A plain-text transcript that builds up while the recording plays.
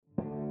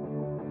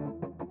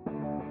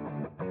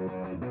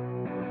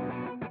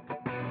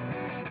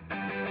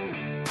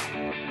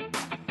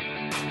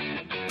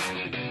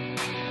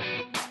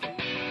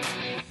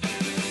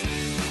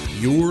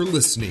You're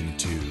listening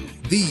to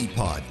The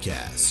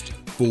Podcast.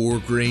 For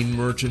grain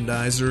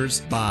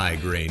merchandisers, by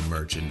grain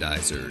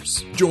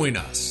merchandisers. Join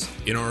us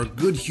in our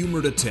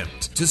good-humored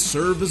attempt to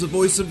serve as a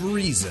voice of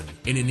reason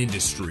in an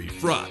industry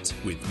fraught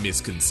with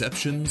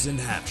misconceptions and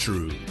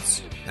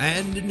half-truths.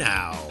 And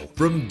now,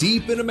 from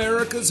deep in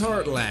America's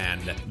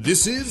heartland,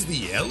 this is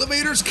The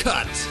Elevator's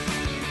Cut.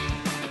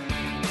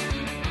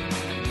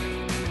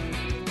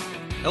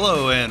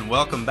 Hello and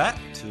welcome back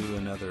to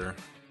another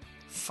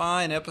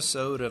fine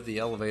episode of The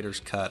Elevator's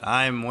Cut.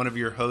 I'm one of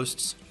your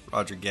hosts,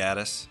 Roger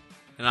Gaddis.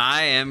 And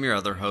I am your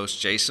other host,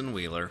 Jason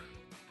Wheeler.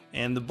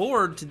 And the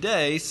board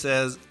today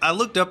says, I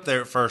looked up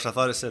there at first, I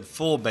thought it said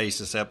full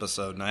basis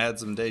episode, and I had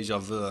some deja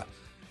vu,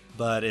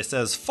 but it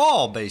says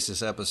fall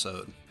basis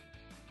episode.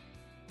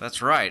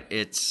 That's right.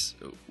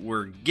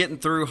 We're getting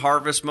through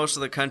harvest. Most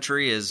of the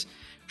country is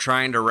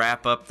trying to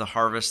wrap up the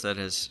harvest that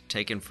has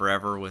taken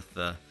forever with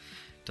the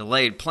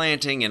delayed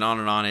planting and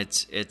on.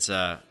 It's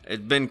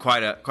been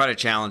quite a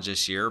challenge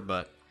this year,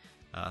 but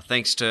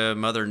thanks to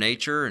Mother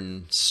Nature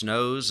and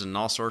snows and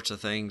all sorts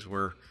of things,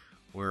 we're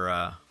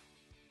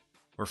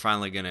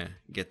finally gonna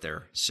get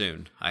there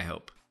soon, I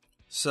hope.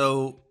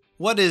 So,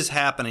 what is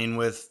happening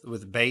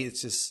with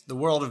basis, the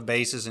world of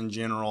basis in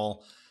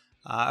general,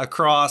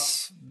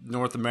 across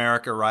North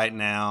America right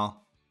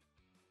now,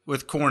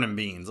 with corn and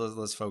beans?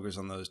 Let's focus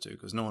on those two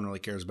because no one really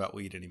cares about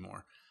wheat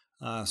anymore.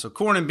 So,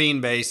 corn and bean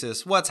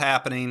basis, what's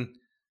happening?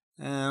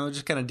 We'll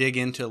just kind of dig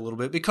into it a little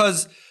bit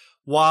because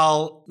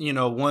while,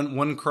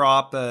 one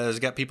crop has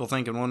got people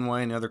thinking one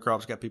way and the other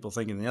crop's got people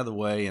thinking the other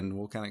way, and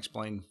we'll kind of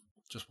explain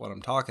just what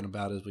I'm talking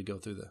about as we go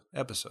through the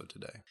episode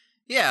today.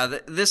 Yeah,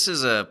 this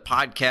is a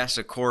podcast,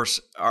 of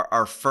course.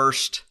 Our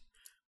first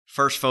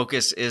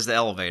focus is the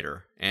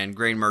elevator and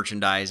grain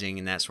merchandising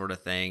and that sort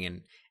of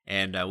thing,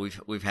 and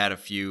we've had a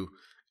few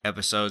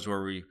episodes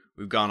where we've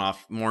gone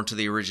off more into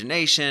the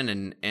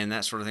origination and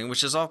that sort of thing,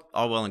 which is all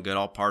well and good,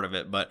 all part of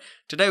it. But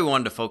today we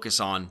wanted to focus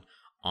on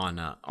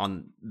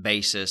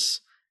basis,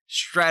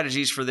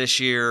 strategies for this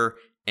year,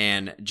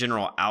 and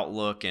general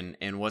outlook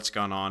and what's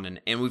gone on.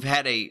 And we've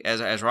had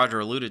as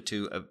Roger alluded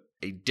to,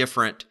 a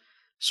different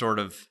sort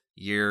of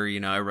year.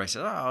 Everybody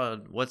says,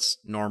 oh, what's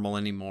normal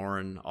anymore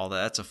and all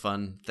that. That's a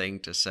fun thing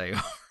to say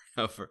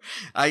over.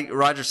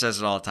 Roger says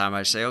it all the time.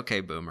 I say,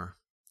 okay, boomer.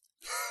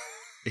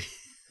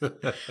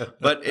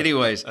 But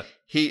anyways,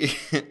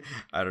 I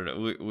don't know.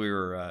 We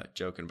were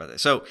joking about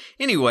that. So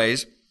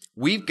anyways,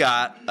 we've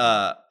got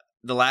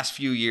the last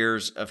few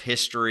years of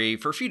history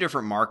for a few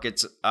different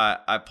markets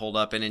I pulled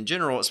up. And in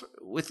general,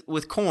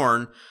 with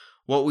corn,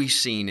 what we've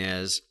seen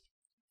is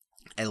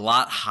a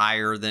lot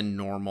higher than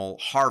normal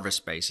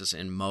harvest basis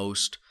in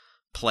most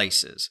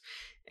places.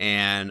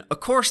 And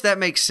of course, that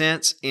makes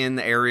sense in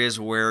the areas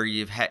where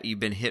you've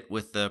been hit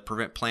with the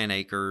prevent plant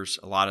acres,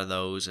 a lot of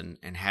those, and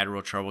had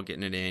real trouble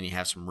getting it in. You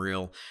have some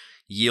real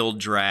yield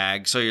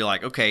drag. So you're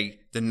like, okay,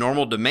 the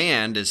normal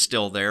demand is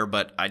still there,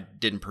 but I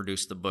didn't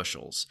produce the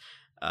bushels.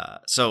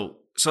 So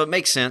it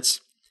makes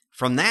sense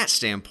from that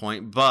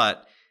standpoint,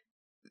 but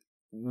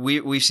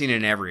we've seen it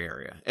in every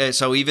area.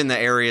 So even the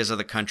areas of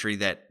the country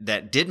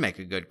that did make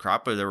a good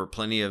crop, but there were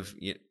plenty of.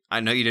 I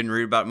know you didn't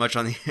read about it much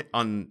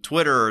on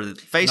Twitter or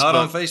Facebook. Not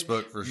on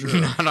Facebook for sure.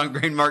 Not on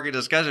Grain Market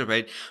Discussion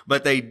page,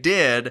 but they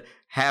did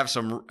have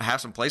some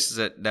places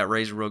that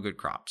raised real good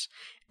crops,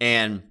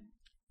 and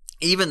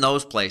even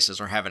those places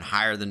are having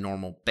higher than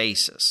normal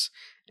basis.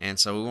 And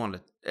so we want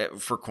to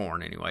for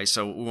corn anyway.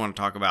 So we want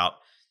to talk about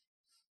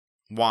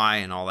why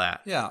and all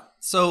that. Yeah.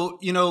 So,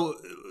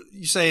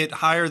 you say it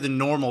higher than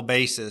normal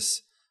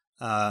basis,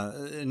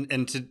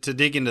 and to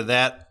dig into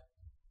that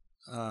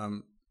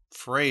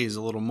phrase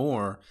a little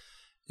more,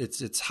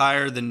 it's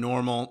higher than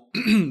normal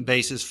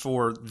basis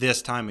for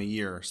this time of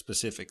year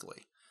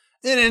specifically.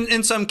 And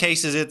in some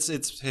cases,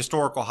 it's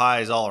historical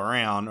highs all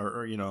around,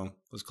 or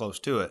was close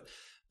to it,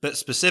 but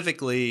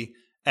specifically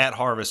at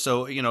harvest.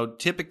 So,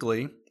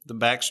 typically, the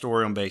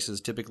backstory on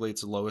basis, typically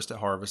it's the lowest at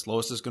harvest.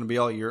 Lowest is going to be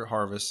all year at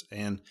harvest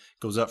and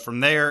goes up from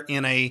there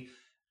in a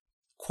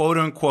quote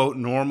unquote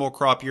normal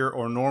crop year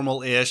or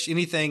normal-ish,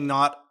 anything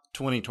not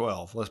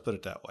 2012. Let's put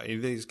it that way.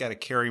 It's got a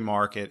carry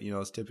market,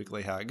 it's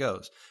typically how it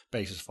goes.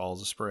 Basis follows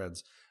the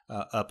spreads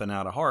up and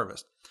out of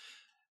harvest.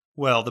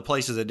 Well, the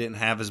places that didn't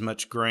have as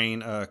much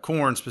grain,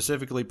 corn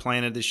specifically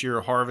planted this year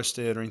or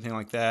harvested or anything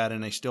like that,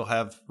 and they still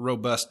have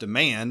robust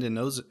demand in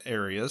those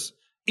areas.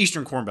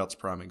 Eastern Corn Belt's a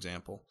prime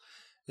example.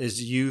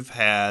 Is you've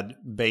had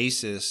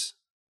basis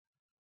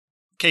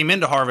came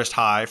into harvest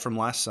high from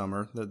last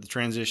summer. The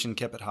transition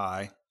kept it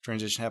high.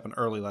 Transition happened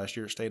early last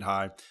year. It stayed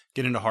high.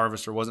 Get into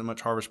harvest. There wasn't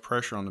much harvest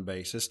pressure on the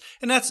basis.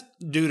 And that's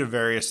due to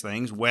various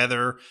things.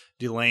 Weather,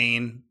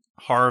 delaying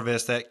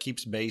harvest, that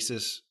keeps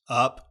basis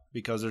up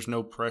because there's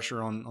no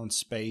pressure on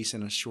space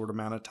in a short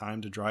amount of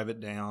time to drive it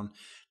down.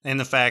 And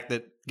the fact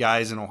that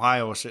guys in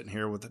Ohio are sitting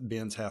here with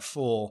bins half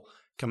full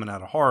coming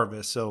out of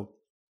harvest. So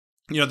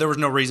there was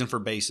no reason for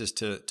basis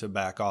to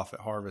back off at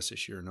harvest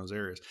this year in those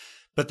areas.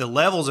 But the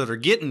levels that are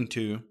getting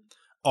to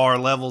are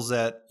levels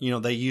that,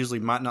 they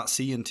usually might not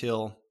see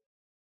until,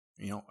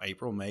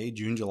 April, May,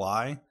 June,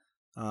 July.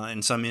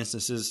 In some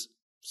instances,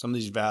 some of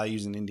these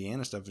values in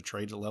Indiana stuff are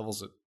traded at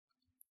levels that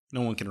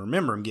no one can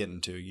remember them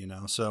getting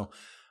to, So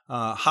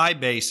high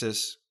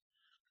basis,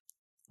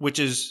 which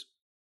is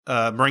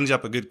brings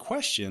up a good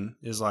question,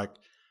 is like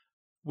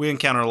we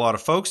encounter a lot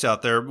of folks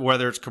out there,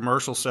 whether it's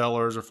commercial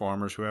sellers or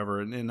farmers,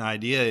 whoever, and the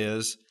idea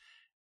is,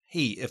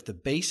 hey, if the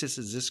basis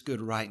is this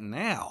good right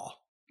now,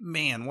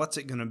 man, what's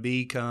it going to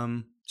be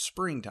come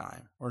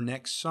springtime or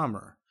next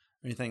summer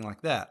or anything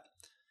like that?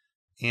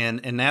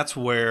 And that's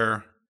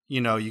where,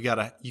 you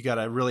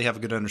gotta really have a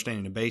good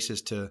understanding of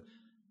basis to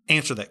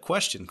answer that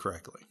question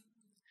correctly.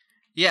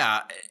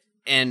 Yeah.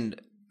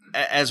 And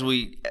as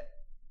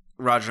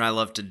Roger and I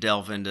love to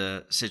delve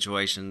into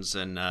situations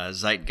and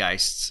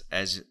zeitgeists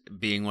as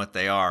being what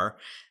they are,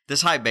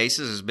 this high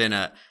basis has been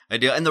a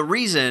deal. And the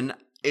reason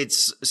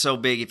it's so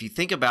big, if you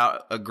think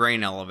about a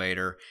grain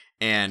elevator,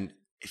 and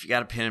if you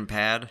got a pen and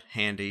pad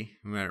handy,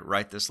 I'm going to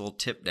write this little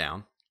tip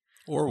down.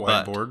 Or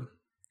whiteboard.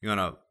 You're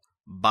going to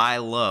buy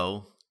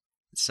low,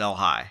 sell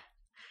high.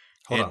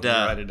 Hold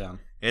on, write it down.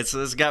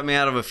 It's got me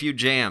out of a few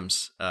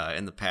jams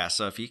in the past.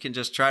 So if you can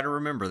just try to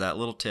remember that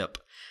little tip,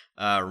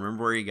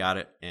 remember where you got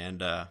it,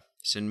 and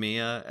send me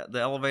the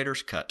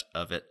elevator's cut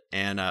of it.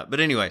 And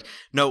but anyway,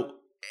 no.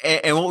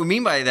 And what we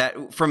mean by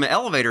that, from an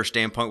elevator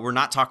standpoint, we're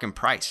not talking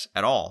price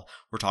at all.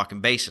 We're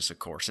talking basis, of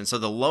course. And so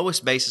the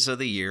lowest basis of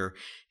the year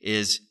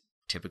is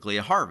typically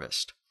a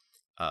harvest,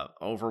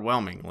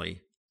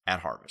 overwhelmingly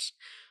at harvest.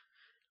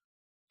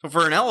 So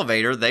for an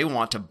elevator, they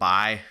want to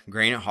buy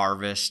grain at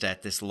harvest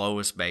at this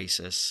lowest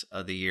basis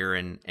of the year.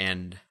 And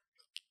in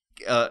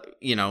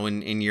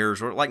years,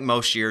 or like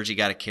most years, you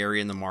got to carry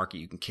in the market.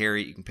 You can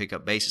carry it, you can pick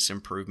up basis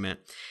improvement.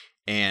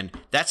 And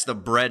that's the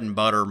bread and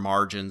butter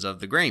margins of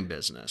the grain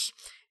business.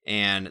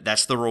 And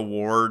that's the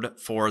reward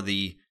for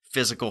the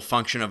physical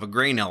function of a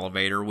grain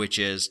elevator, which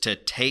is to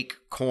take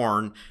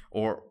corn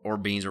or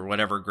beans or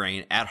whatever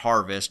grain at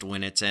harvest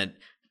when it's at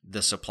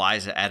the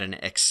supplies at an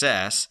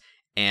excess,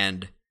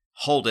 and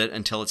hold it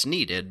until it's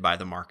needed by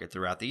the market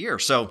throughout the year.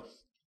 So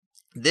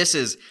this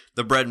is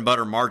the bread and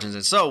butter margins.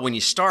 And so when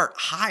you start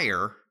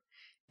higher,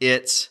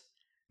 it's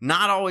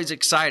not always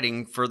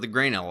exciting for the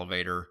grain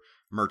elevator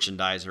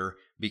merchandiser,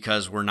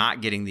 because we're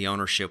not getting the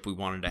ownership we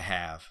wanted to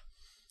have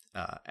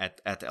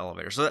at the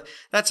elevator. So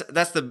that's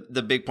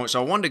the big point.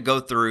 So I wanted to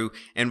go through,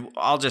 and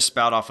I'll just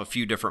spout off a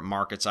few different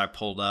markets I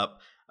pulled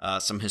up,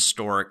 some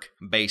historic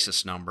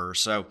basis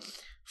numbers. So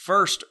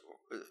first,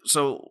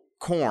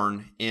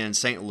 corn in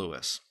St.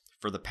 Louis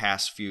for the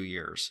past few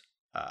years.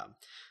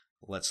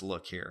 Let's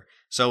look here.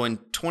 So in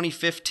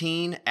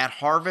 2015 at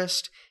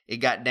harvest, it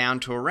got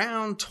down to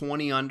around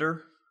 20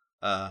 under,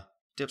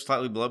 dipped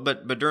slightly below,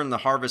 but during the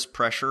harvest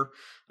pressure,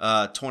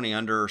 20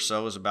 under or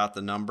so is about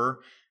the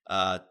number.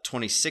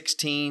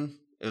 2016,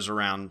 it was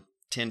around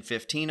 10,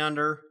 15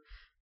 under.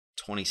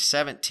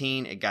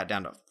 2017, it got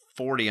down to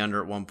 40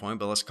 under at one point,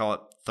 but let's call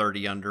it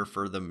 30 under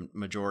for the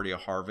majority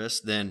of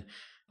harvest. Then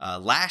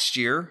last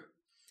year,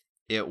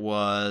 it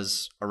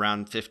was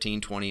around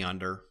 15, 20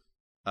 under.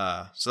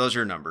 So those are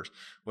your numbers.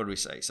 What do we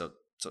say? So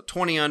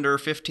 20 under,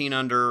 15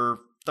 under,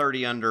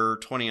 30 under,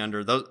 20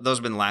 under. Those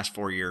have been the last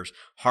 4 years,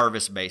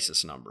 harvest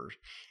basis numbers.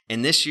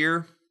 And this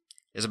year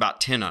is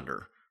about 10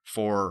 under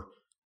for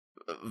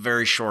a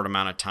very short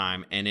amount of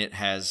time, and it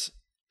has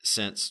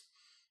since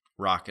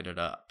rocketed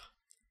up.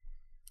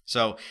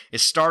 So it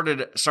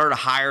started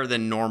higher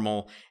than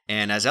normal,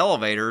 and as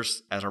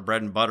elevators, as our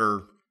bread and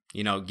butter,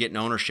 getting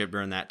ownership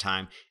during that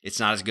time, it's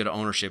not as good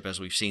ownership as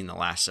we've seen the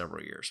last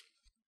several years.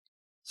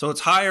 So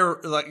it's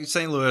higher, like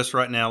St. Louis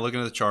right now,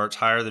 looking at the charts,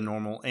 higher than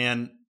normal.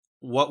 And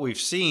what we've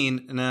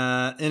seen,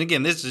 and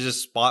again, this is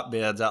just spot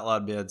bids, out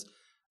loud bids,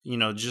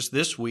 just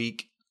this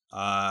week,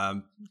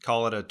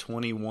 call it a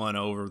 21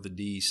 over the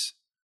Dees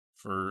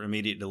for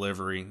immediate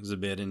delivery is a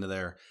bid into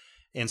there.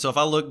 And so if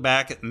I look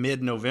back at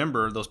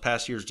mid-November, those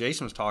past years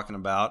Jason was talking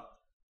about,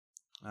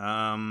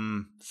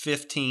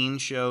 15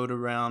 showed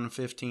around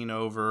 15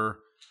 over,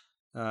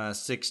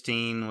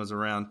 16 was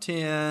around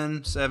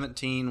 10,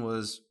 17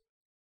 was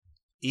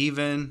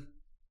even,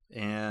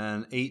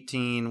 and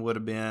 18 would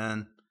have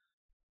been,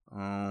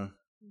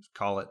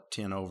 call it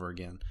 10 over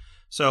again.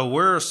 So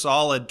we're a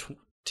solid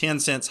 10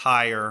 cents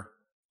higher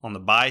on the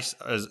buy,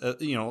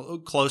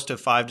 close to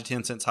 5 to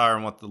 10 cents higher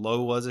on what the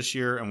low was this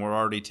year, and we're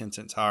already 10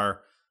 cents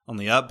higher on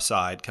the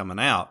upside coming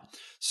out.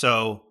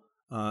 So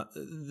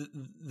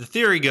the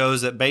theory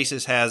goes that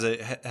basis has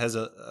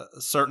a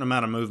certain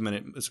amount of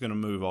movement it's going to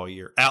move all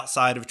year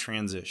outside of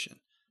transition.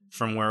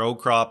 From where old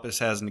crop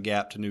has a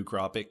gap to new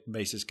crop,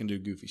 basis can do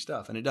goofy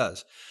stuff, and it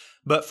does.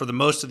 But for the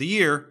most of the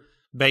year,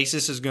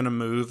 basis is going to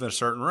move at a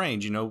certain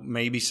range.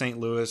 Maybe St.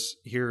 Louis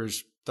here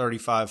is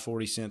 35,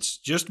 40 cents,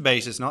 just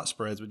basis, not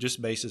spreads, but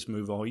just basis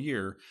move all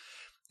year.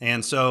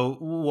 And so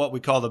what we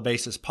call the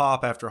basis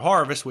pop after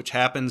harvest, which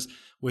happens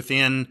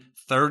within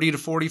 30 to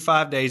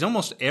 45 days,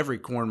 almost every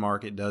corn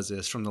market does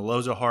this, from the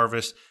lows of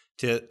harvest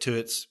to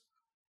its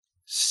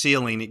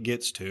ceiling it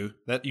gets to.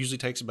 That usually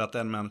takes about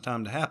that amount of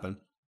time to happen.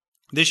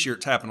 This year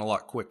it's happened a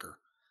lot quicker.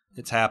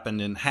 It's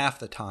happened in half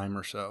the time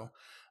or so.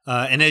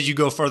 And as you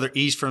go further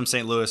east from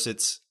St. Louis,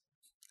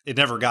 it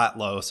never got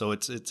low, so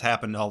it's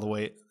happened all the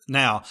way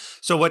now.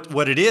 So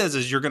what it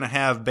is you're going to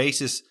have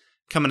basis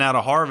coming out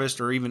of harvest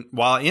or even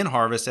while in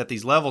harvest at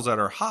these levels that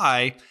are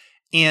high.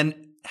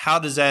 And how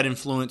does that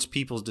influence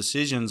people's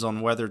decisions on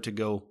whether to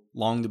go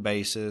long the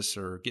basis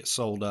or get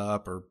sold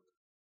up or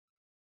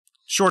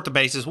short the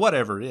basis,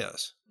 whatever it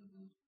is?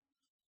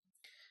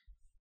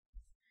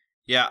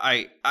 Yeah,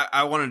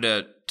 I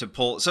wanted to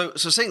pull. So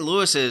St.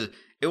 Louis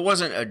it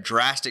wasn't a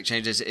drastic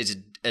change. It's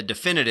a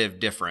definitive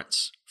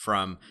difference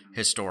from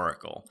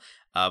historical.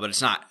 But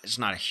it's not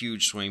a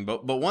huge swing.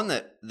 But one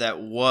that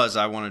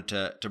I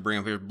wanted to bring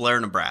up here is Blair,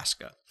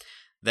 Nebraska.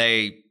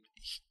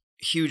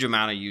 Huge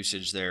amount of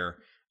usage there,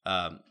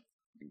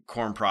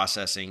 corn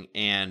processing.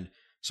 And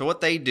so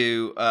what they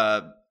do,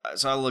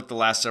 so I looked the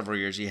last several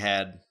years,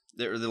 the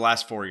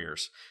last 4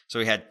 years. So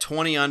we had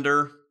 20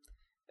 under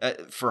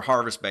for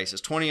harvest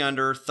basis, 20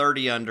 under,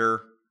 30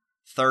 under,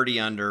 30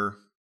 under,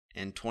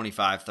 and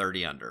 25,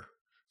 30 under.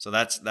 So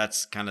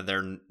that's kind of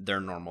their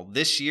normal.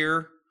 This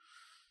year,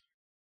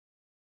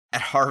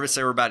 at harvest,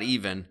 they were about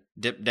even,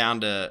 dipped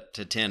down to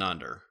 10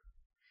 under.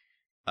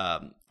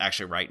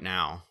 Actually, right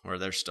now, where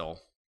they're still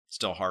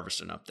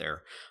harvesting up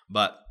there.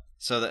 But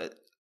so that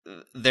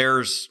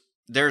theirs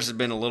has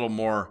been a little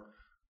more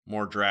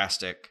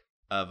drastic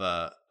of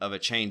a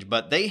change.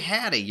 But they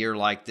had a year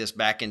like this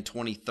back in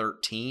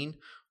 2013,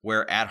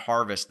 where at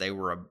harvest they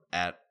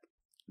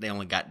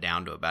only got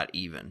down to about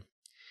even.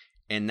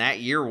 And that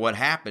year, what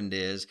happened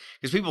is,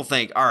 because people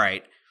think, all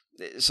right,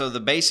 so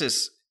the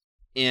basis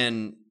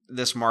in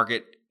this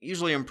market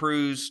usually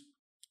improves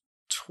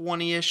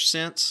 20-ish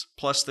cents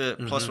plus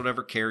plus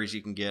whatever carries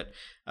you can get.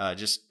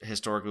 Just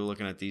historically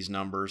looking at these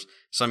numbers,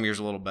 some years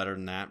a little better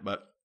than that,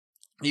 but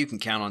you can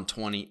count on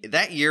 20.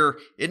 That year,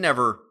 it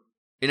never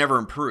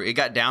improved. It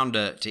got down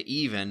to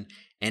even,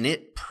 and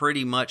it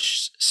pretty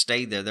much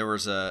stayed there. There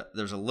was a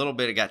little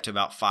bit. It got to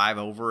about 5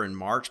 over in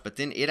March, but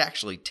then it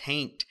actually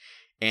tanked,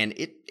 and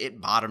it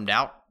bottomed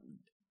out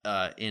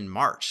in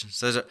March.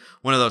 So it's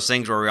one of those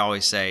things where we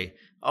always say,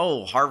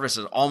 oh, harvest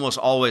is almost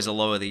always a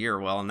low of the year.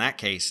 Well, in that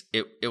case,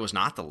 it was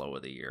not the low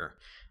of the year.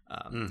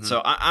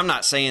 So I'm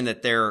not saying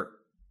that their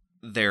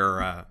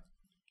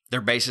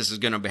basis is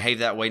going to behave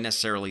that way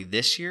necessarily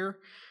this year,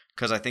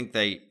 because I think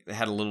they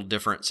had a little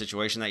different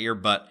situation that year.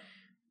 But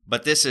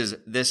this is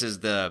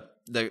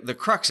the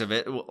crux of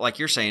it. Like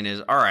you're saying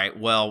is, all right,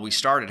 well, we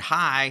started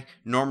high.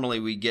 Normally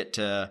we get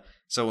to,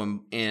 so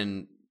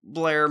in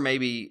Blair,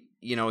 maybe,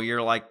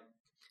 you're like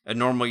a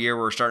normal year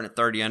where we're starting at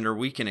 30 under.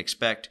 We can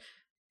expect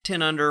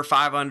 10 under,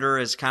 5 under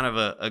is kind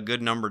of a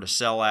good number to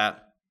sell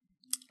at.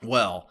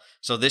 Well,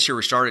 so this year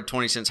we started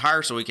 20 cents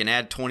higher, so we can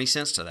add 20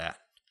 cents to that.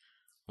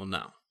 Well,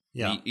 no.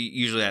 Yeah.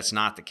 Usually that's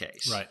not the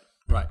case.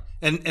 Right.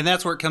 And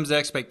that's where it comes to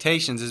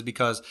expectations, is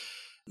because,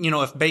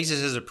 if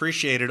basis is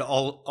appreciated,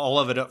 all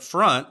of it up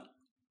front,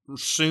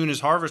 as soon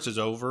as harvest is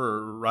over,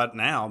 or right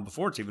now,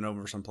 before it's even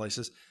over some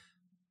places,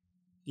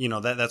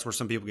 that's where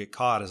some people get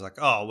caught, is like,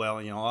 oh, well,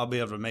 I'll be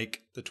able to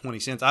make the 20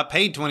 cents. I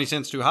paid 20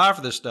 cents too high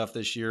for this stuff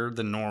this year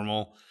than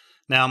normal.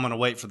 Now I'm going to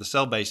wait for the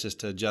sell basis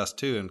to adjust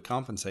too and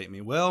compensate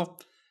me. Well,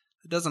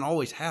 it doesn't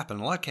always happen.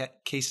 In a lot of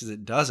cases,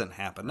 it doesn't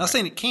happen. Not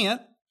saying it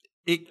can't.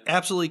 It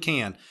absolutely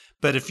can.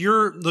 But if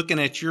you're looking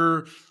at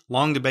your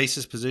long to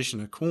basis position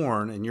of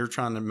corn and you're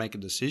trying to make a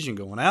decision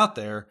going out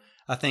there,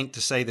 I think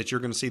to say that you're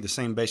going to see the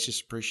same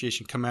basis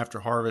appreciation come after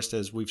harvest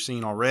as we've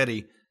seen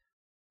already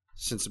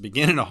since the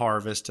beginning of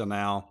harvest till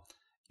now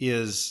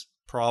is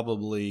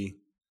probably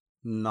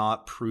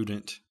not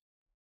prudent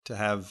to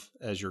have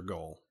as your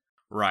goal.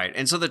 Right.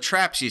 And so the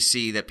traps you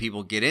see that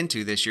people get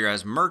into this year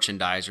as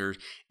merchandisers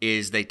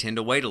is they tend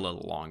to wait a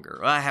little longer.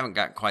 Well, I haven't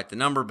got quite the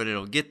number, but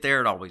it'll get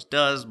there. It always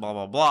does, blah,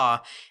 blah, blah.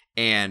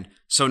 And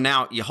so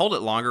now you hold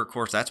it longer. Of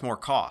course, that's more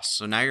costs.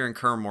 So now you're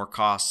incurring more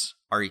costs.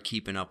 Are you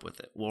keeping up with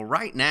it? Well,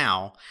 right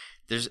now,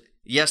 there's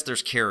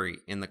carry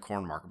in the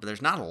corn market, but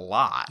there's not a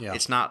lot. Yeah.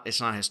 It's not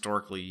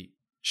historically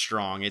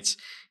strong. It's,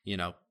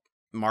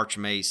 March,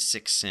 May,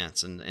 6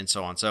 cents and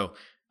so on. So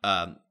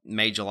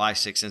May, July,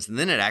 6 cents, and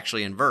then it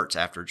actually inverts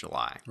after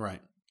July.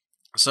 Right.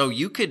 So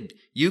you could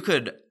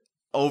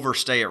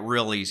overstay it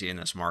real easy in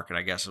this market,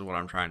 I guess is what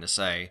I'm trying to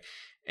say.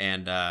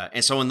 And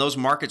so in those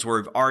markets where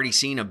we've already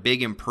seen a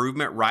big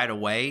improvement right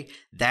away,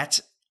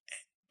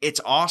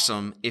 it's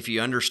awesome if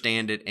you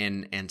understand it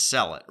and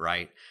sell it,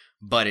 right?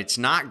 But it's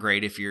not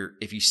great if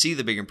you see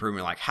the big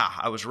improvement, like,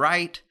 I was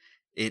right.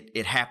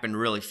 It happened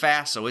really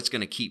fast, so it's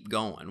going to keep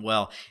going.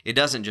 Well, it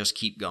doesn't just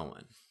keep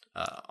going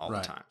all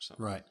the time. So.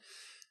 Right.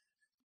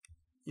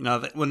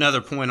 Another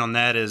point on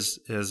that is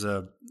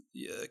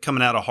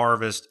coming out of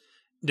harvest,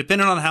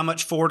 depending on how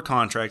much forward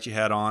contract you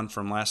had on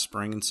from last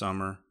spring and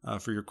summer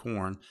for your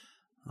corn,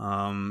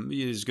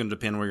 it's going to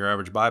depend where your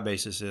average buy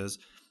basis is.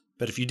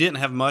 But if you didn't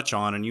have much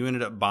on and you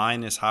ended up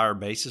buying this higher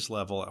basis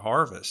level at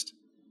harvest,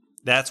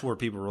 that's where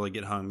people really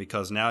get hung,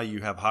 because now you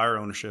have higher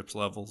ownership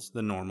levels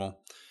than normal.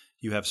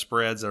 You have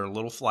spreads that are a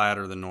little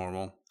flatter than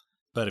normal.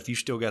 But if you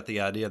still got the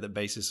idea that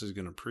basis is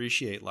going to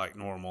appreciate like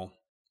normal,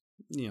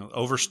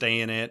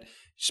 overstaying it,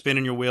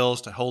 spinning your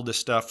wheels to hold this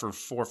stuff for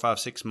 4, 5,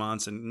 6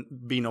 months and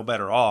be no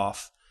better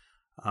off.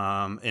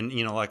 And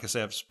like I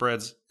said, if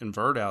spreads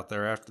invert out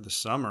there after the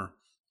summer,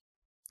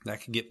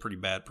 that could get pretty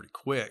bad pretty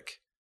quick.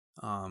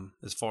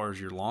 As far as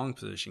your long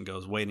position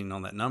goes, waiting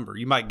on that number,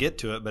 you might get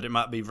to it, but it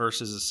might be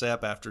versus a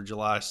SEP after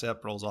July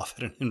SEP rolls off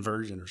at an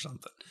inversion or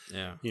something.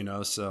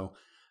 Yeah. So,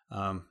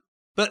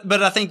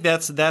 but I think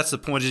that's the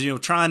point is,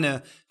 trying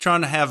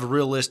to have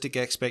realistic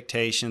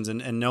expectations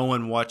and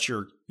knowing what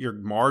your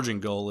margin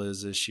goal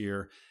is this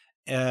year.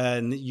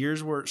 And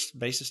years where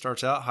basis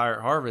starts out higher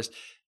at harvest,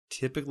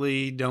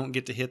 typically don't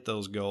get to hit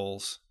those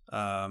goals.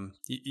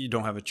 You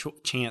don't have a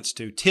chance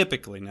to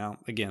typically. Now,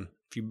 again,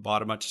 if you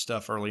bought a bunch of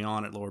stuff early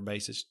on at lower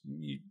basis,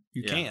 you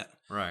can't.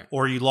 Right.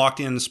 Or you locked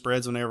in the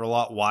spreads when they were a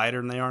lot wider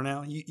than they are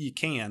now, you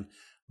can.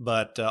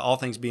 But all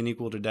things being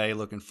equal today,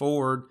 looking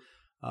forward,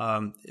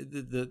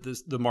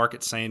 the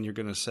market's saying you're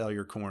going to sell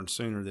your corn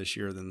sooner this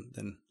year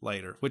than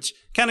later, which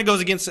kind of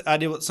goes against the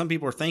idea what some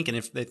people are thinking.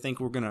 If they think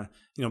we're going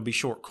to be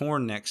short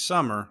corn next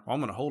summer, I'm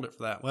going to hold it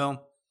for that.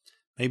 Well,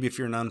 maybe if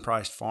you're an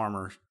unpriced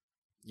farmer,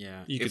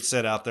 you could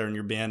sit out there in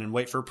your bin and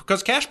wait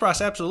because cash price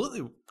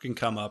absolutely can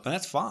come up, and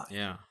that's fine.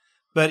 Yeah.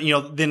 But,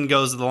 then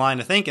goes the line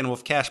of thinking, well,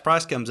 if cash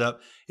price comes up,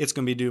 it's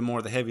going to be doing more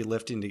of the heavy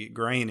lifting to get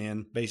grain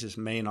in. Basis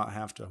may not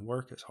have to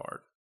work as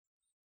hard.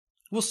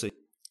 We'll see.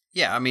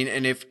 Yeah, I mean,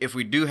 and if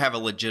we do have a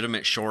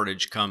legitimate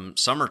shortage come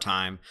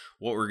summertime,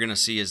 what we're going to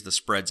see is the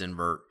spreads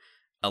invert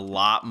a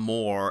lot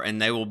more,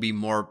 and they'll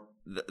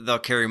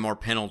carry more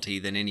penalty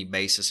than any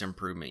basis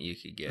improvement you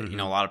could get. Mm-hmm.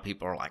 A lot of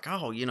people are like,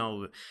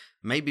 oh,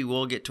 maybe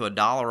we'll get to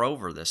 $1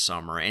 over this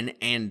summer.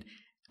 And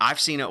I've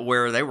seen it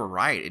where they were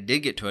right. It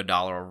did get to $1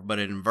 over, but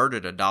it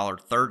inverted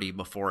 $1.30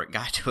 before it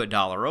got to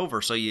 $1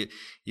 over. So you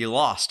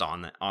lost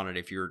on it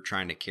if you're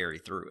trying to carry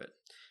through it.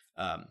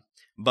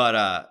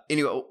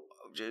 Anyway,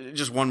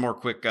 just one more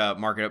quick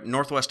market up.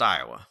 Northwest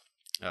Iowa,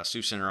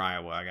 Sioux Center,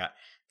 Iowa. I got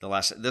the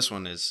last. This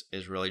one is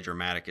really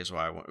dramatic. Is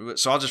why I want.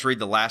 So I'll just read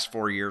the last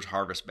 4 years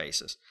harvest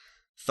basis: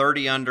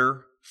 30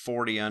 under,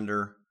 40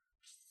 under,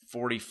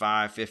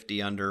 45,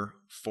 50 under,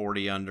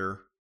 40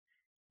 under.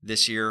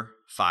 This year,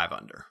 5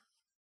 under.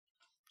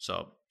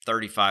 So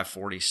 35,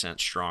 40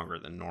 cents stronger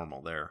than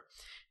normal there.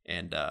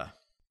 And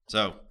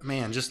so.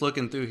 Man, just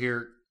looking through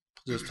here,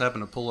 just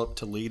happened to pull up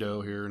Toledo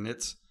here, and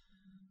its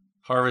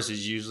harvest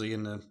is usually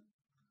in the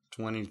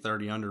 20,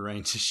 30 under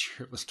range. This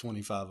year it was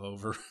 25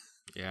 over.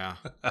 Yeah.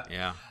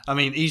 I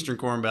mean, Eastern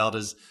Corn Belt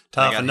is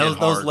tough, and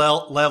those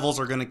levels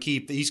are going to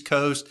keep the East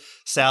Coast,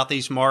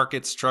 Southeast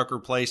markets, truck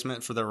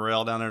replacement for the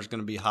rail down there is going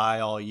to be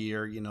high all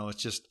year.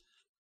 It's just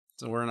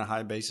we're in a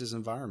high basis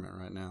environment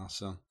right now,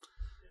 so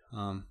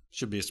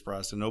should be a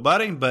surprise to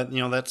nobody. But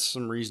that's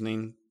some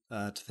reasoning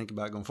to think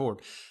about going forward.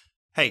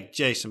 Hey,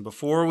 Jason,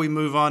 before we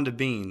move on to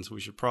beans,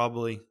 we should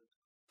probably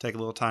take a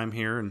little time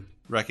here and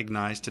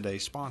recognize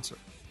today's sponsor.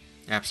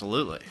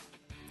 Absolutely.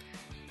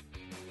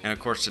 And of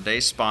course,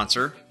 today's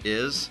sponsor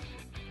is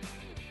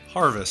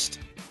Harvest.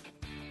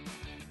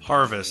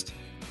 Harvest.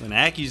 When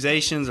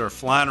accusations are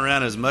flying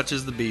around as much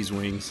as the bee's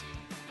wings.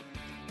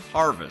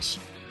 Harvest.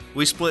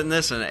 We splitting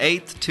this in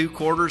 1/8,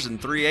 2/4,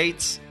 and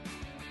 3/8.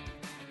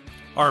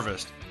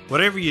 Harvest.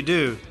 Whatever you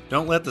do,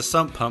 don't let the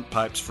sump pump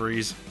pipes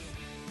freeze.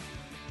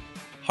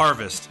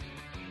 Harvest.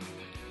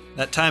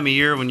 That time of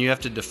year when you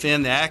have to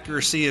defend the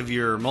accuracy of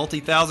your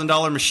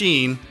multi-$1,000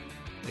 machine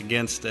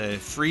against a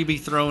freebie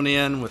thrown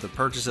in with the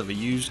purchase of a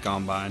used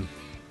combine.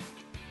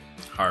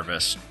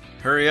 Harvest.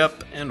 Hurry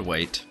up and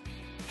wait.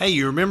 Hey,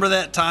 you remember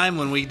that time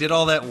when we did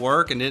all that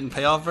work and didn't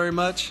pay off very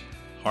much?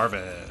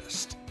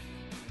 Harvest.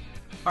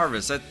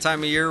 Harvest. That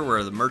time of year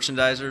where the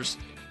merchandisers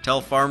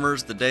tell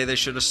farmers the day they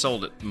should have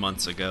sold it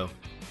months ago.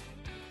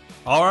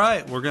 All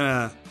right, we're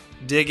going to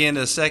dig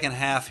into the second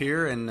half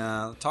here and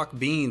talk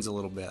beans a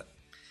little bit.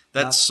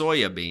 That's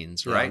soya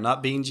beans, right? Yeah,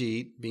 not beans you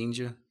eat, beans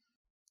you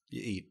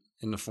eat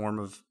in the form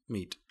of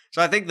meat.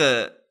 So I think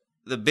the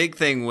big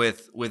thing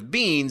with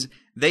beans,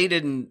 they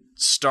didn't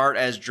start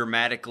as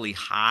dramatically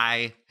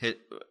high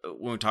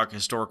when we talk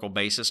historical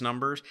basis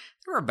numbers.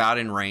 They were about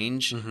in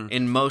range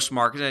in most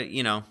markets.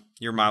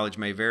 Your mileage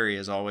may vary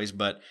as always,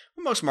 but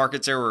in most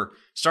markets they were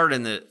started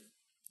in the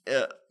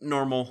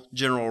normal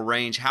general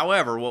range.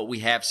 However, what we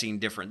have seen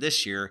different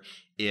this year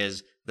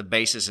is the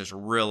basis is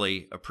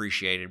really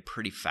appreciated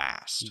pretty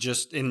fast.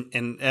 Just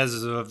and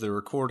as of the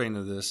recording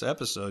of this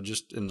episode,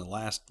 just in the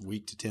last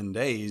week to 10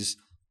 days,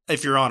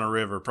 if you're on a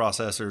river,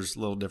 processor's a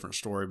little different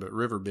story, but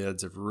river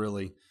bids have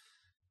really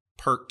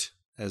perked,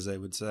 as they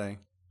would say,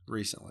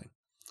 recently.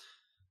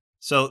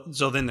 So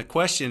then the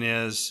question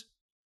is,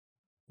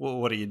 well,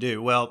 what do you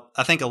do? Well,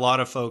 I think a lot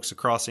of folks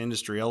across the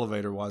industry,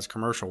 elevator-wise,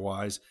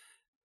 commercial-wise,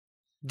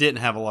 didn't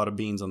have a lot of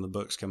beans on the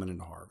books coming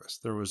into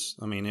harvest.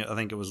 I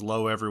think it was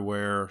low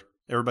everywhere.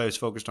 Everybody was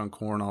focused on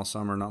corn all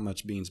summer, not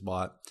much beans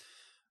bought.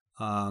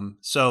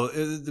 So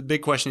the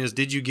big question is,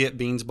 did you get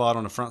beans bought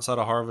on the front side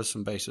of harvest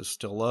when basis is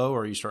still low,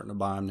 or are you starting to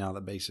buy them now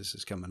that basis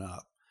is coming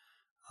up?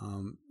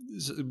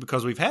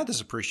 Because we've had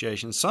this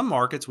appreciation. Some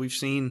markets we've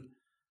seen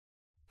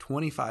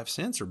 25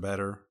 cents or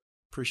better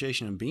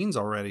appreciation in beans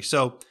already.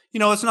 So,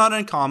 it's not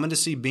uncommon to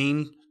see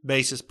bean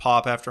basis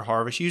pop after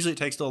harvest. Usually it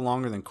takes a little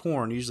longer than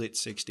corn. Usually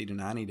it's 60 to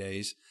 90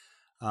 days.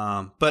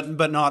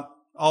 But not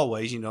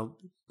always,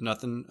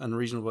 nothing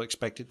unreasonable to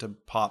expect it to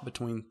pop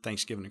between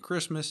Thanksgiving and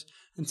Christmas.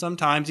 And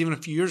sometimes, even a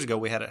few years ago,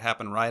 we had it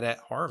happen right at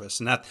harvest.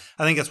 And I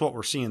think that's what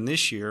we're seeing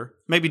this year.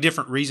 Maybe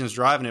different reasons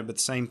driving it, but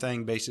the same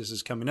thing, basis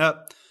is coming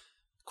up.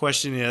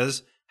 Question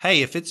is,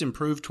 hey, if it's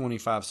improved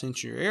 25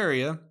 cents in your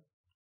area,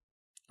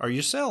 are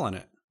you selling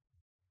it?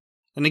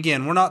 And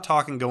again, we're not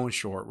talking going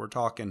short. We're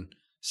talking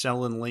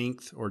selling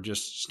length or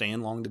just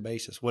staying long the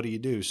basis. What do you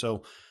do?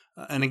 So,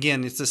 and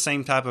again, it's the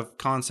same type of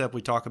concept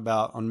we talk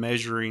about on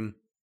measuring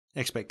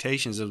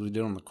expectations as we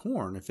did on the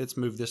corn. If it's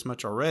moved this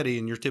much already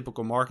and your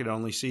typical market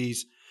only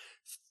sees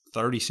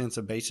 30 cents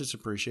of basis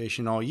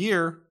appreciation all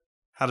year,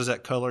 how does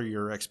that color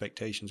your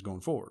expectations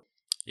going forward?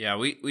 Yeah,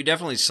 we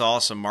definitely saw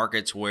some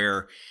markets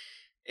where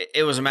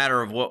it was a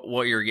matter of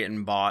what you're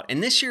getting bought.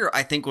 And this year,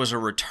 I think, was a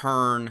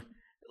return.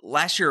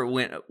 Last year,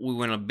 we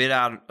went a bit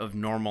out of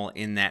normal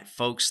in that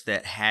folks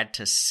that had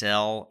to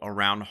sell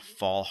around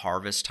fall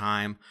harvest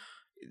time,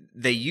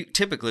 they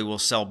typically will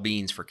sell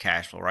beans for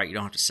cash flow, right? You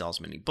don't have to sell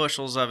as many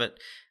bushels of it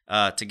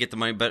to get the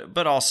money,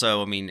 but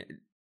also, I mean,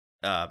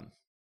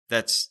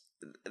 that's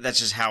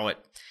just how it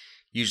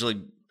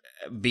usually.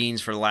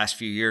 Beans for the last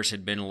few years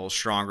had been a little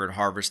stronger at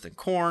harvest than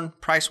corn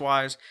price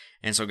wise,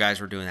 and so guys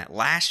were doing that.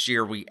 Last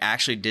year, we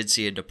actually did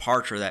see a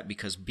departure of that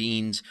because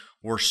beans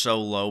were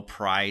so low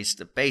priced,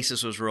 the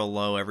basis was real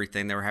low,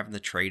 everything. They were having the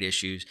trade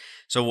issues.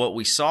 So what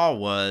we saw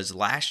was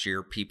last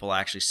year people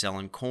actually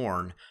selling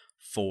corn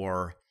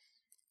for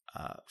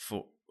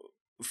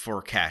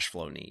cash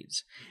flow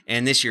needs.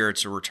 And this year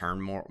it's a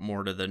return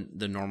more to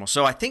the normal.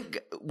 So I think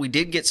we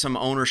did get some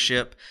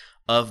ownership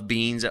of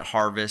beans at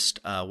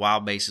harvest while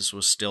basis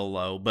was still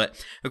low.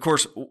 But of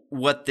course,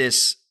 what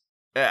this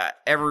I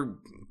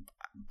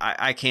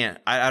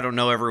don't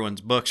know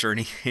everyone's books or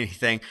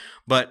anything,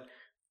 but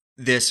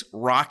this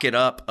rocket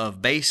up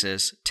of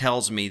basis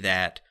tells me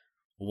that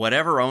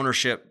whatever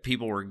ownership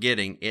people were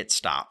getting, it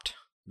stopped.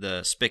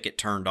 The spigot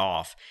turned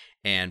off,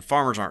 and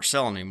farmers aren't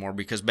selling anymore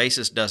because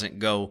basis doesn't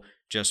go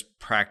just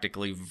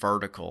practically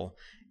vertical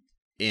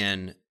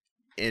in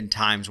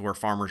times where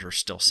farmers are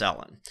still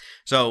selling.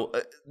 So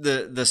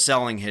the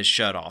selling has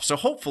shut off. So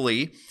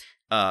hopefully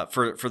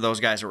for those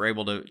guys that were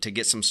able to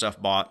get some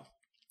stuff bought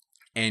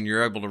and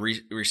you're able to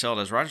resell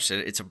it, as Roger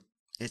said,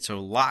 it's a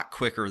lot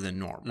quicker than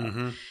normal.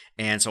 Mm-hmm.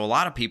 And so a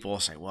lot of people will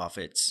say, well, if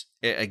it's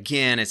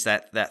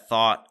that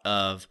thought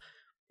of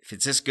if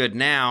it's this good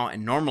now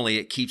and normally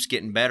it keeps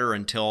getting better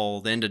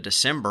until the end of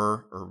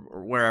December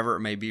or wherever it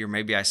may be, or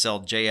maybe I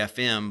sell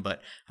JFM,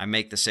 but I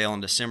make the sale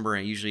in December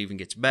and it usually even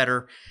gets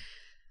better.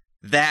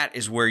 That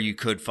is where you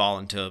could fall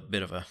into a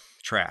bit of a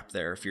trap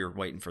there if you're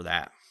waiting for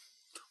that.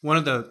 One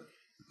of the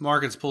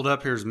markets pulled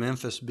up here is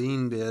Memphis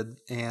bean bid.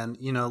 And,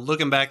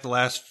 looking back the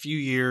last few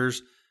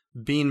years,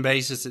 bean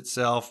basis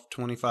itself,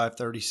 25,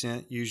 30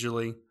 cent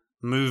usually.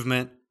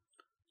 Movement,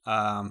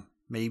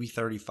 maybe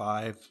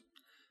 35.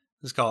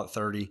 Let's call it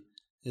 30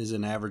 is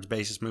an average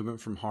basis movement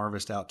from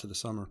harvest out to the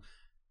summer.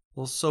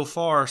 Well, so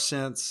far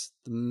since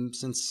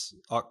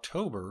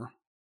October,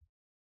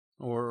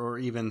 or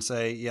even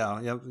say,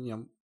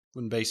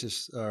 when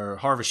basis or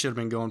harvest should have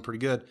been going pretty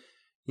good.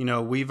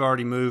 We've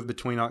already moved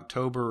between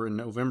October and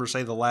November,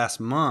 say the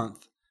last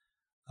month.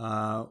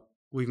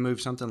 We've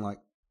moved something like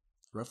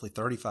roughly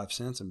 35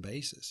 cents in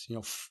basis.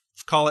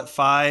 Call it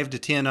 5 to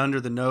 10 under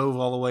the Nove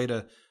all the way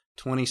to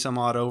 20 some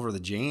odd over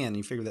the Jan.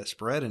 You figure that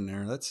spread in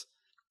there, that's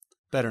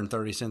better than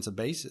 30 cents of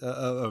base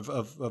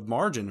of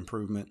margin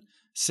improvement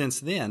since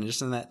then,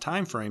 just in that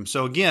time frame.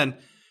 So again,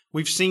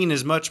 we've seen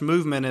as much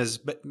movement as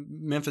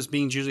Memphis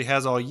beans usually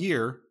has all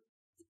year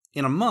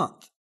in a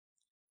month.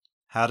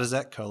 How does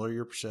that color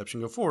your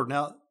perception go forward?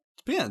 Now, it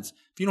depends.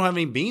 If you don't have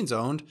any beans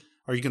owned,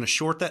 are you going to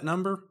short that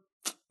number?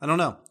 I don't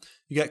know.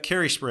 You got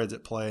carry spreads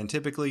at play, and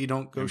typically you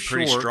don't go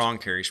short. Pretty strong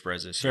carry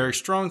spreads this year. Very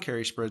strong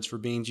carry spreads for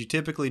beans. You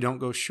typically don't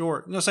go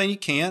short. I'm not saying you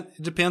can't.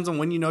 It depends on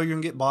when you're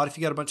going to get bought. If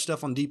you got a bunch of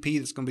stuff on DP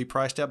that's going to be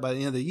priced out by the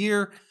end of the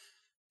year,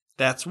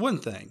 that's one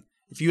thing.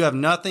 If you have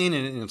nothing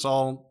and it's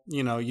all,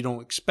 you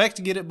don't expect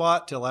to get it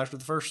bought till after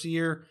the first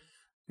year,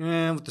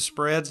 and with the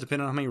spreads,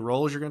 depending on how many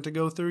rolls you're going to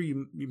go through,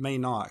 you may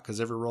not,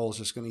 because every roll is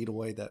just going to eat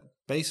away that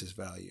basis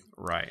value.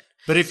 Right.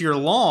 But if you're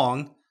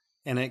long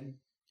and at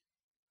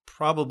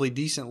probably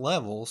decent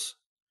levels,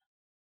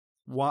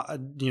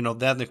 then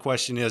the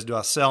question is, do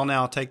I sell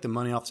now, take the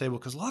money off the table?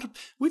 Because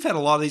we've had a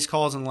lot of these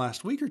calls in the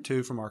last week or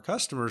two from our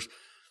customers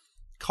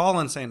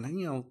calling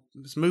saying,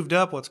 it's moved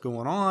up, what's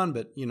going on?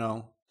 But,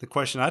 the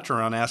question I turn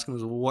around asking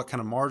is, well, what kind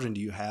of margin do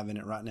you have in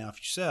it right now if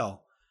you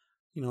sell?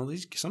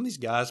 Some of these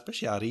guys,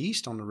 especially out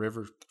east on the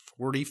river,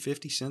 40,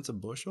 50 cents a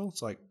bushel.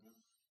 It's like,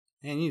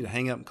 man, you need to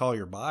hang up and call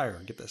your buyer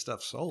and get that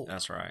stuff sold.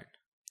 That's right.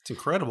 It's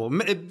incredible.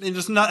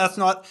 That's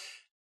not,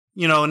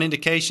 an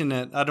indication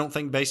that I don't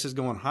think basis is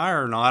going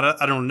higher or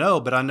not. I don't know,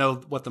 but I know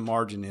what the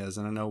margin is,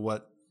 and I know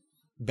what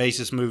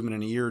basis movement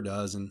in a year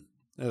does, and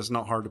it's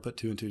not hard to put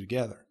two and two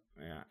together.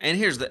 Yeah.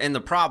 And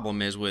the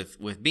problem is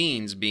with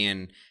beans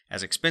being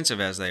as expensive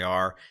as they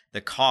are,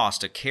 the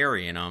cost of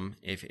carrying them,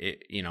 if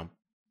it,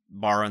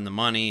 borrowing the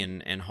money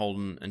and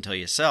holding until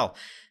you sell,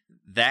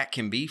 that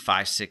can be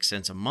 5-6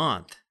 cents a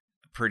month,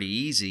 pretty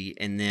easy.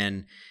 And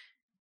then,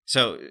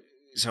 so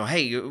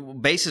hey,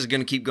 base is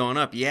going to keep going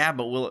up. Yeah,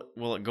 but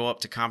will it go up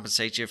to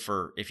compensate you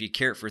for, if you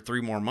carry it for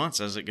 3 more months,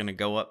 is it going to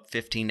go up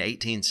 15 to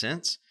 18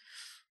 cents?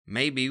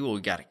 Maybe. Well,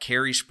 we got a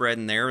carry spread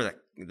in there that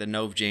the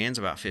Nov Jan's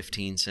about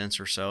 15 cents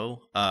or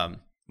so. That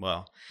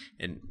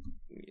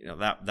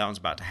one's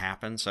about to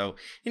happen. So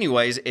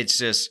anyways, it's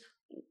just,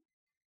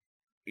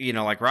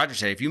 like Roger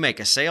said, if you make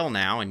a sale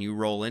now and you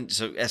roll in,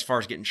 so as far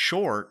as getting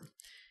short,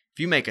 if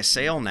you make a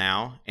sale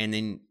now and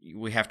then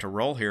we have to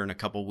roll here in a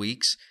couple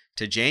weeks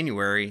to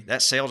January,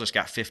 that sale just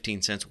got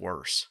 15 cents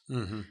worse.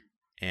 Mm-hmm.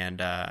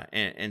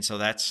 And so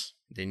that's,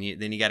 then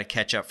you got to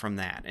catch up from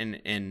that and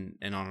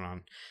on and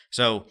on.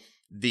 So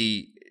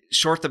the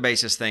short the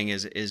basis thing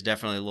is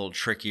definitely a little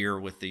trickier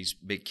with these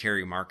big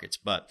carry markets.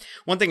 But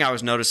one thing I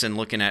was noticing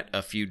looking at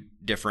a few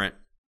different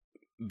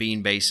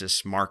bean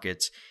basis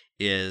markets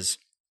is,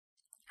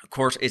 of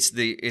course, it's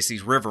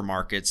these river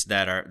markets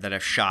that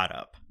have shot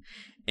up,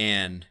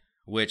 and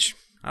which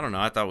I don't know.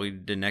 I thought we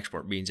didn't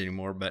export beans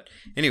anymore, but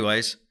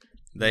anyways,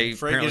 they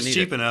freight gets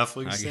cheap enough.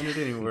 We can send it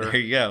anywhere. There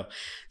you go.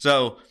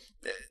 So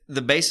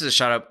the basis has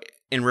shot up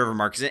in river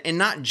markets, and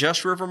not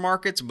just river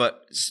markets,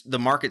 but the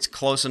markets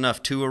close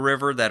enough to a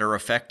river that are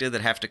affected,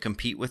 that have to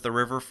compete with the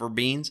river for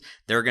beans.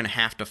 They're going to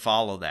have to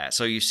follow that.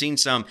 So you've seen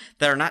some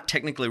that are not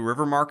technically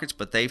river markets,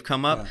 but they've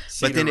come up.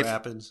 Cedar but then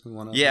Rapids,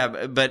 one of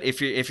them. But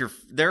if you're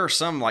there are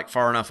some like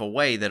far enough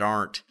away that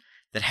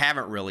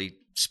haven't really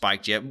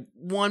spiked yet.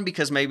 One,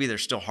 because maybe they're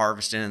still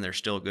harvesting and there's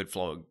still a good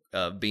flow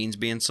of beans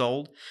being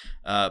sold.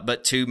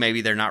 But two, maybe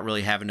they're not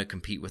really having to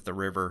compete with the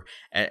river,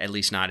 at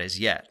least not as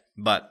yet.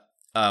 But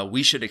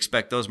we should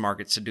expect those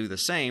markets to do the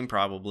same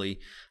probably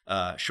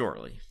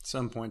shortly. At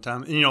some point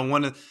in time.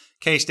 One of the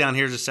case down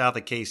here just south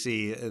of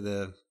KC,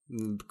 the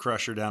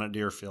crusher down at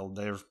Deerfield,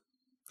 they've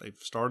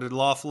started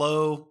off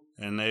low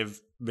and they've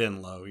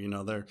been low.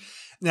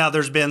 Now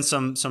there's been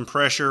some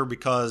pressure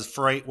because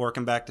freight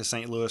working back to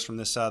St. Louis from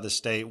this side of the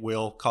state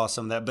will cause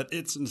some of that, but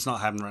it's not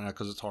happening right now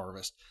because it's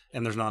harvest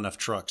and there's not enough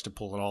trucks to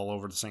pull it all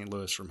over to St.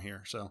 Louis from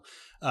here. So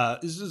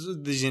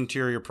these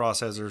interior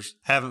processors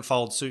haven't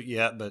followed suit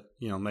yet, but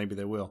maybe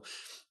they will.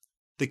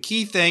 The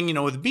key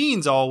thing, with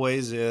beans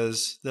always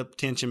is the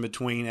tension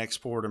between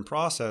export and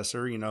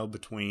processor,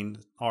 between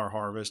our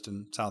harvest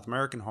and South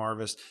American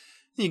harvest.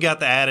 You got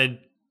the added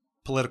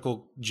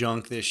political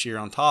junk this year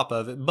on top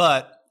of it,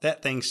 but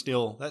that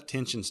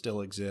tension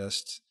still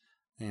exists.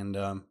 And,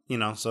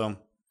 so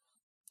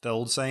the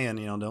old saying,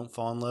 don't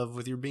fall in love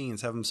with your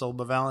beans, have them sold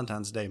by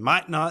Valentine's Day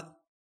might not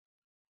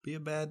be a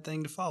bad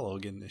thing to follow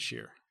again this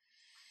year.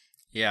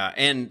 Yeah.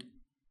 And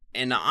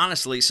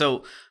honestly,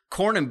 so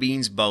corn and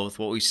beans, both,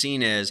 what we've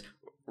seen is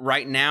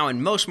right now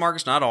in most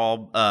markets, not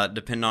all,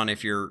 depending on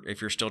if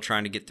you're still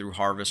trying to get through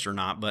harvest or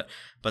not, but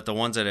the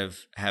ones that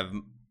have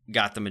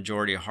got the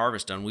majority of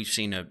harvest done, we've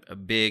seen a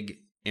big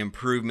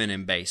improvement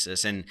in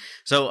basis. And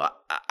so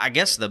I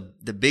guess the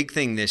big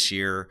thing this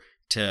year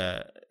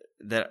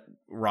that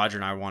Roger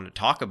and I want to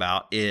talk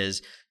about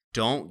is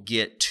don't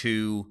get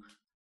too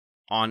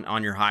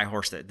on your high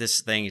horse that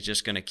this thing is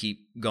just going to keep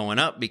going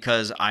up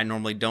because I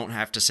normally don't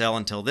have to sell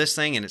until this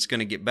thing and it's going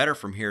to get better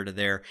from here to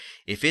there.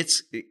 If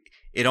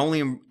it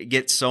only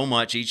gets so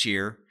much each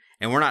year,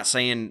 and we're not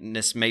saying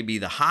this may be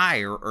the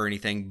high or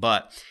anything,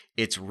 but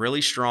it's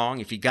really strong.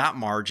 If you got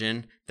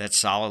margin that's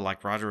solid,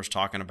 like Roger was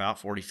talking about,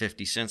 40,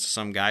 50 cents.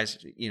 Some guys,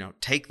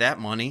 take that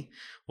money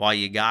while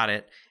you got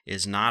it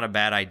is not a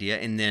bad idea.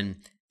 And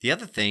then the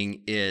other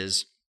thing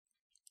is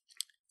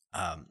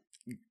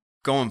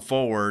going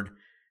forward,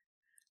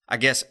 I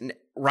guess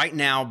right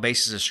now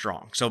basis is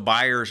strong. So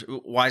buyers,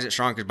 why is it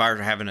strong? Because buyers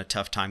are having a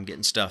tough time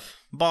getting stuff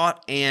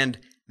bought, and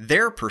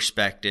their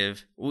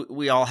perspective,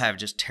 we all have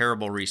just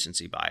terrible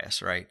recency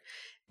bias, right?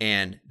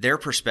 And their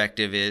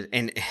perspective is,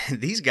 and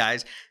these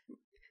guys,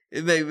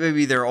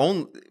 maybe they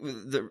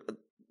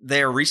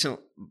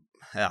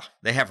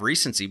have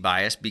recency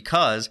bias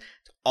because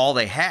all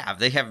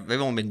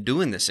they've only been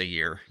doing this a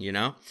year,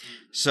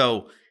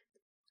 So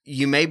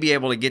you may be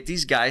able to get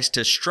these guys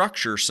to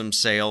structure some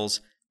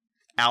sales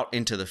out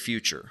into the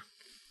future,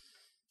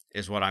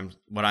 is what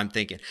I'm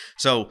thinking.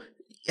 So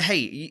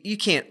hey, you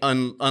can't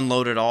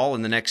unload it all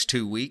in the next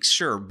 2 weeks,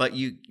 sure, but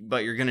you're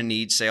going to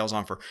need sales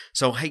on for.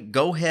 So hey,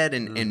 go ahead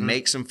and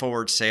make some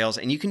forward sales,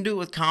 and you can do it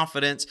with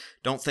confidence.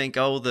 Don't think,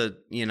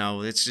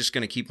 it's just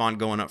going to keep on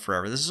going up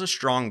forever. This is a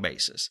strong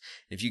basis.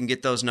 If you can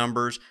get those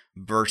numbers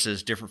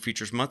versus different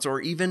futures months, or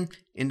even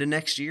into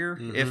next year,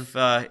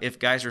 if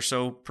guys are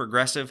so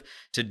progressive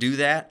to do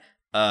that,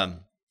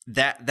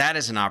 that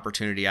is an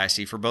opportunity I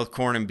see for both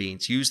corn and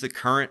beans. Use the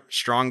current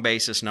strong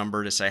basis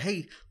number to say,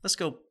 hey, let's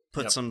go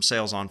put some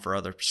sales on for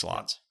other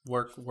slots.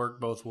 Work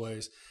both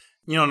ways.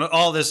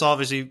 All this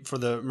obviously for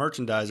the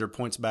merchandiser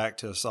points back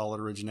to a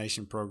solid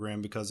origination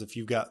program, because if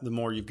the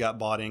more you've got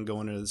bought in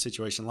going into a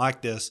situation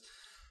like this,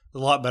 the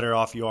lot better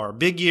off you are.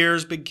 Big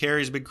years, big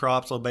carries, big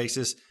crops, low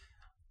basis,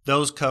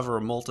 those cover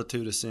a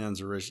multitude of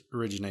sins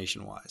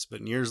origination-wise.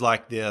 But in years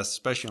like this,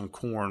 especially on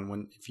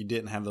corn, if you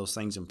didn't have those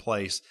things in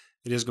place,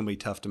 it is going to be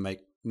tough to make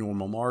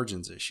normal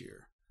margins this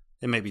year.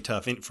 It may be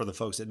tough for the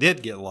folks that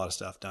did get a lot of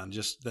stuff done,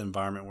 just the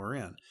environment we're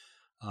in.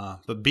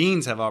 But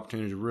beans have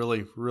opportunity to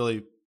really,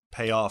 really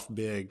pay off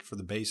big for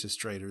the basis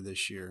trader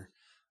this year.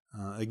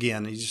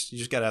 Again, you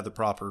just got to have the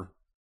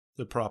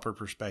proper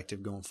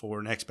perspective going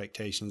forward and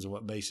expectations of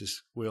what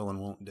basis will and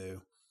won't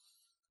do.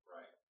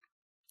 Right.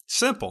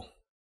 Simple.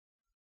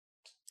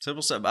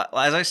 Simple stuff.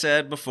 As I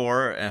said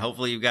before, and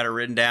hopefully you've got it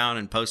written down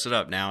and posted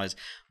up now, is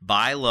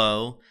buy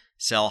low,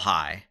 sell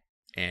high.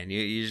 And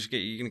you're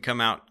going to come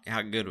out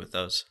good with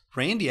those.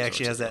 Randy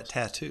actually has that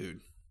tattooed.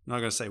 I'm not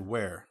going to say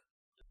where.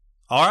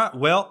 All right.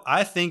 Well,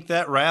 I think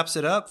that wraps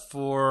it up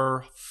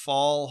for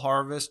Fall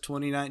Harvest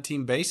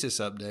 2019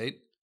 Basis Update.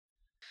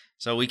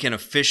 So we can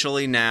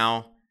officially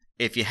now,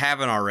 if you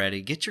haven't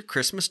already, get your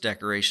Christmas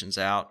decorations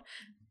out.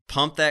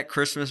 Pump that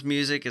Christmas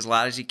music as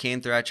loud as you can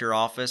throughout your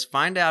office.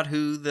 Find out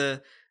who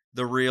the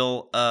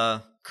real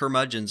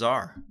curmudgeons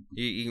are.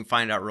 You can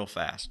find out real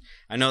fast.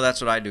 I know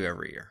that's what I do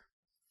every year.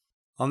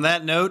 On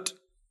that note,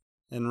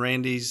 and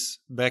Randy's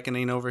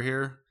beckoning over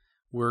here,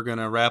 we're going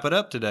to wrap it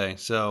up today.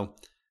 So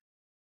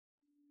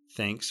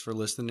thanks for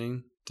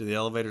listening to the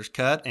Elevator's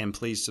Cut, and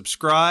please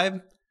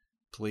subscribe,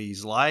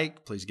 please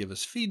like, please give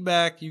us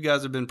feedback. You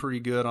guys have been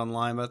pretty good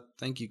online, but I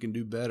think you can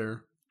do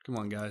better. Come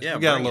on, guys. Yeah,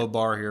 we got a low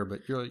bar here,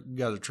 but you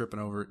guys are tripping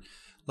over it.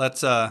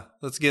 Let's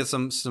get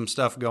some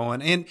stuff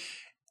going. And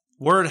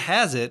word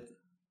has it,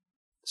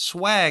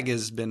 swag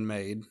has been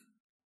made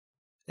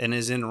and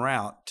is en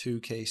route to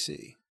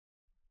KC.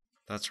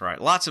 That's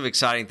right. Lots of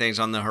exciting things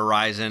on the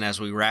horizon as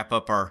we wrap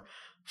up our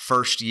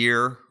first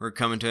year. We're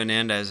coming to an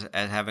end as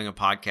having a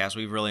podcast.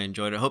 We've really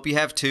enjoyed it. Hope you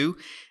have too.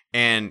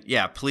 And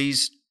yeah,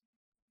 please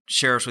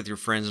share us with your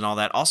friends and all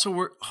that. Also,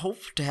 we hope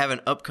to have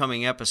an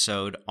upcoming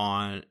episode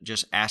on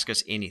just Ask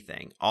Us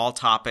Anything. All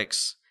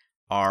topics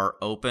are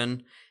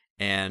open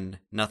and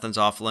nothing's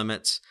off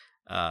limits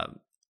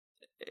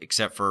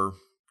except for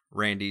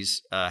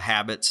Randy's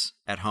habits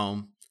at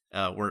home.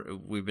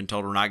 We've been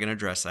told we're not going to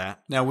address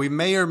that. Now, we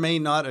may or may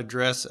not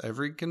address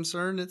every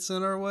concern that's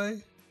in our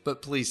way,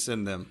 but please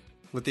send them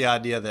with the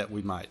idea that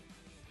we might.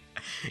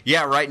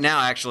 Yeah, right now,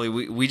 actually,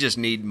 we just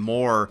need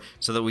more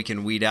so that we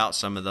can weed out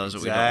some of those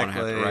that we don't want to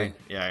have to write.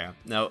 Yeah.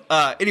 No.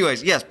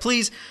 Anyways, yes,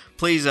 please,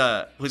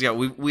 God,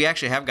 we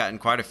actually have gotten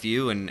quite a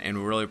few, and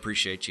we really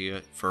appreciate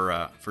you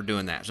for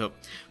doing that. So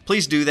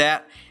please do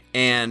that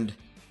and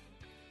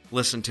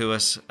listen to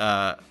us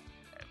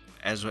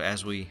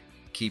as we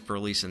keep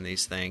releasing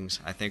these things.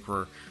 I think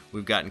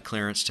we've gotten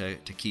clearance to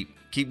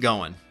keep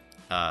going.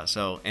 It's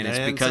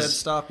because said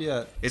stop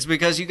yet. It's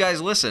because you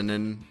guys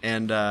listen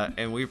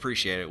and we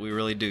appreciate it. We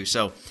really do.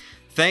 So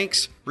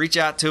thanks. Reach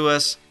out to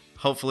us.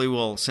 Hopefully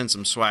we'll send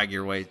some swag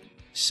your way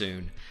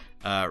soon.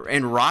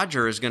 And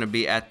Roger is going to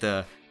be at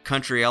the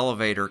Country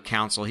Elevator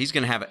Council. He's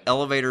going to have an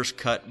Elevator's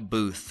Cut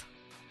booth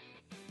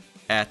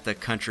at the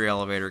Country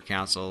Elevator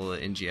Council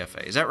in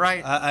GFA. Is that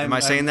right? Am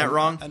I saying that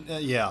wrong?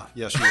 Yeah.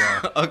 Yes, you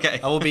are. Okay.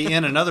 I will be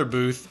in another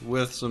booth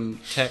with some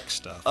tech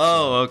stuff.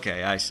 Oh,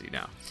 okay. I see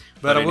now.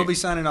 But I will be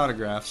signing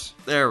autographs.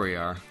 There we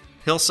are.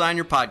 He'll sign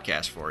your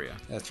podcast for you.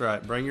 That's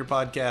right. Bring your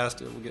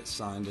podcast. It will get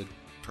signed.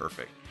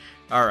 Perfect.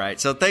 All right.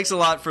 So thanks a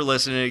lot for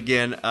listening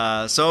again.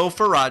 So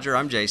for Roger,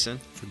 I'm Jason.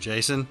 For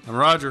Jason, I'm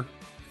Roger.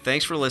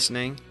 Thanks for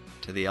listening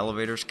to The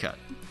Elevator's Cut.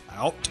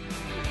 Out.